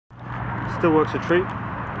still works a treat.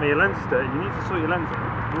 But your lens is dirty. You need to sort your lens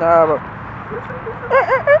out. Nah, but...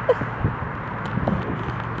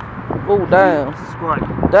 Oh, damn.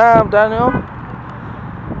 Subscribe. Damn, Daniel.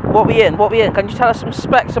 What we in? What we in? Can you tell us some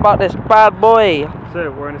specs about this bad boy? So,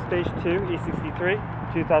 we're in a Stage 2 E63,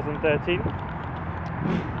 2013.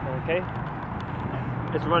 Okay.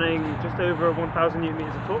 It's running just over 1,000 Newton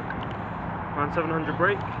meters of torque, around 700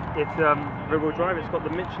 brake. It's rear-wheel drive. It's got the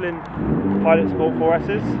Michelin Pilot Sport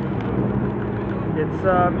 4S's. It's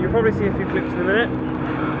you'll probably see a few clips in a minute.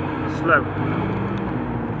 Slow.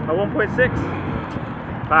 At 1.6,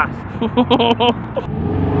 fast.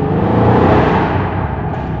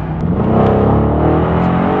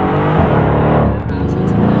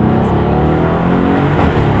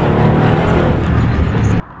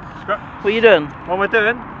 What are you doing? What we're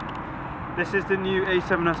doing, this is the new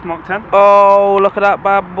A7S Mark 10. Oh, look at that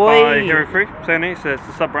bad boy. By Hero 3, Sony, so it's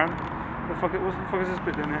the sub-brand. What the fuck is this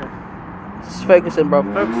bit doing here? Just focusing, bro.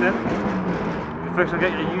 Focusing. Focus on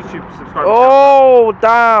getting your YouTube subscribers. Oh,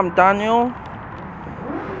 damn, Daniel.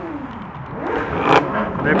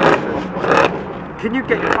 No process. Can you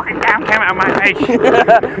get your fucking damn camera out of my face?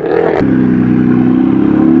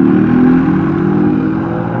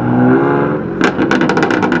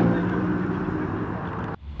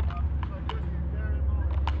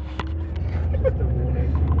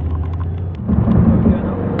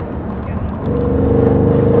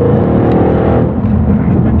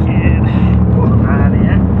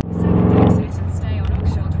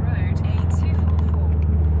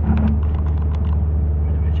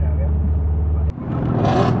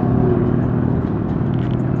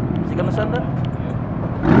 Send it?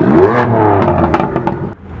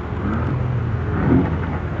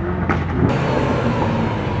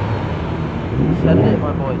 Send it,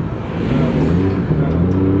 my boy.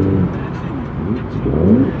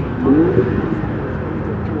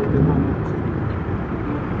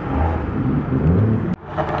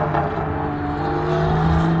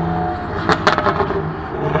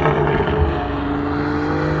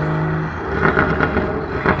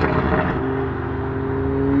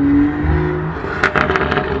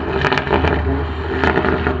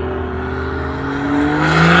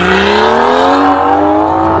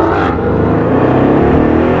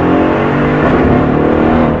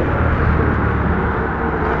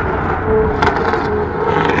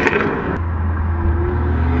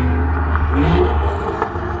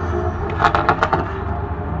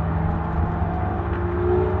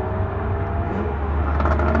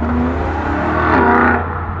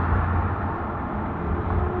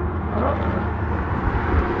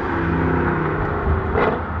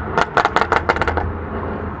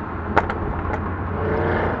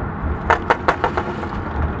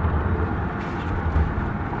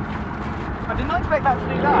 I did not expect that to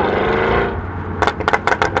do that.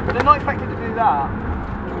 I did not expect it to do that.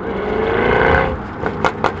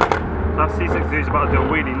 That C62 is about to do a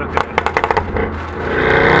wheelie, look at it.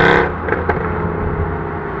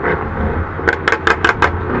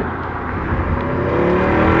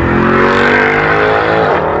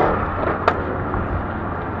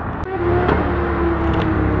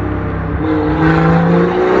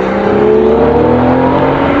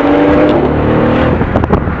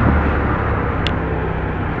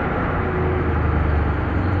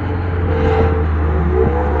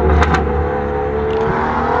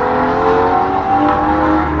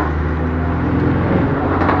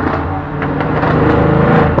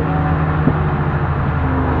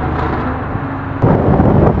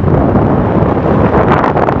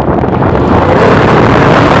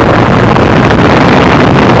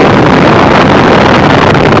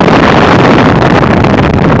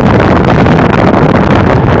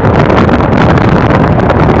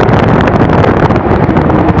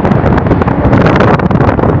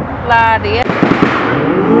 Dia.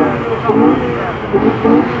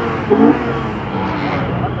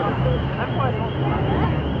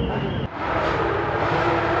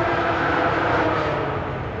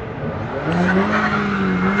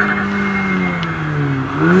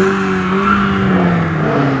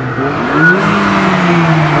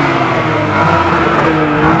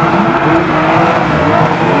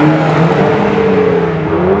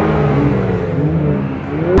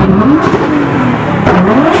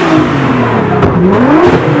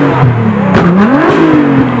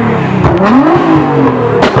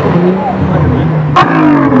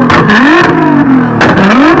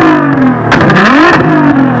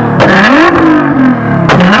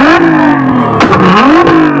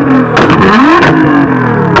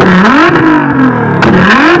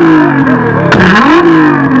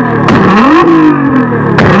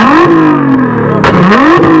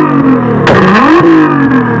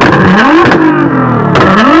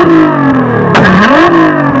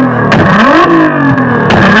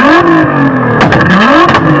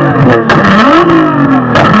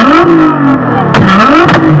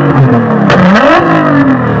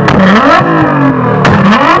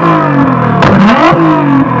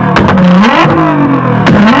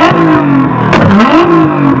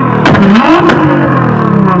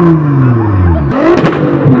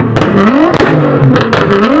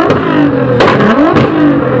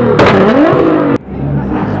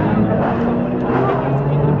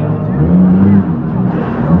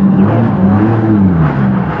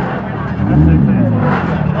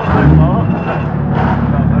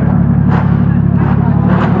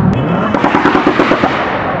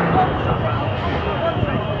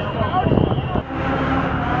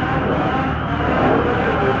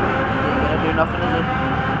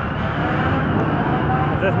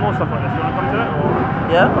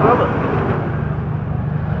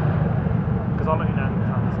 I'll let you know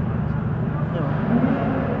anytime this happens. Yeah.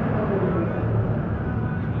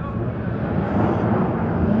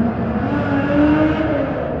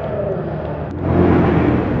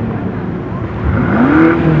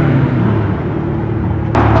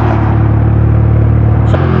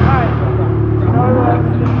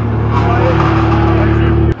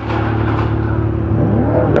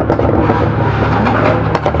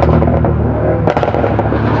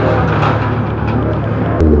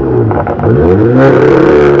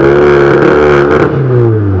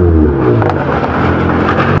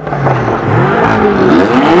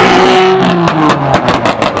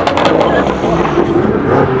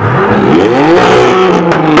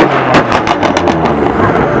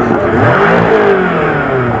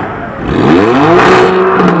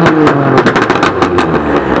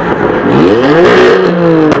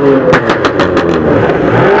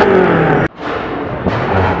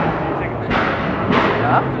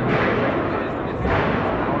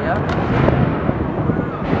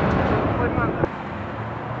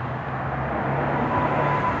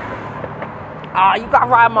 Ah, you got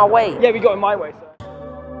right in my way. Yeah, we got in my way, sir.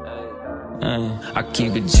 I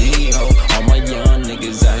keep it G-Ho. All my young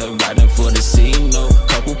niggas out here riding for the C-No.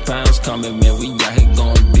 Couple pounds coming, man, we out here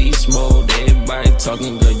going beast mode. Everybody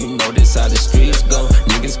talking, girl, you know this how the streets go.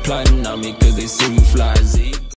 Niggas plotting on me cause they see me fly Z.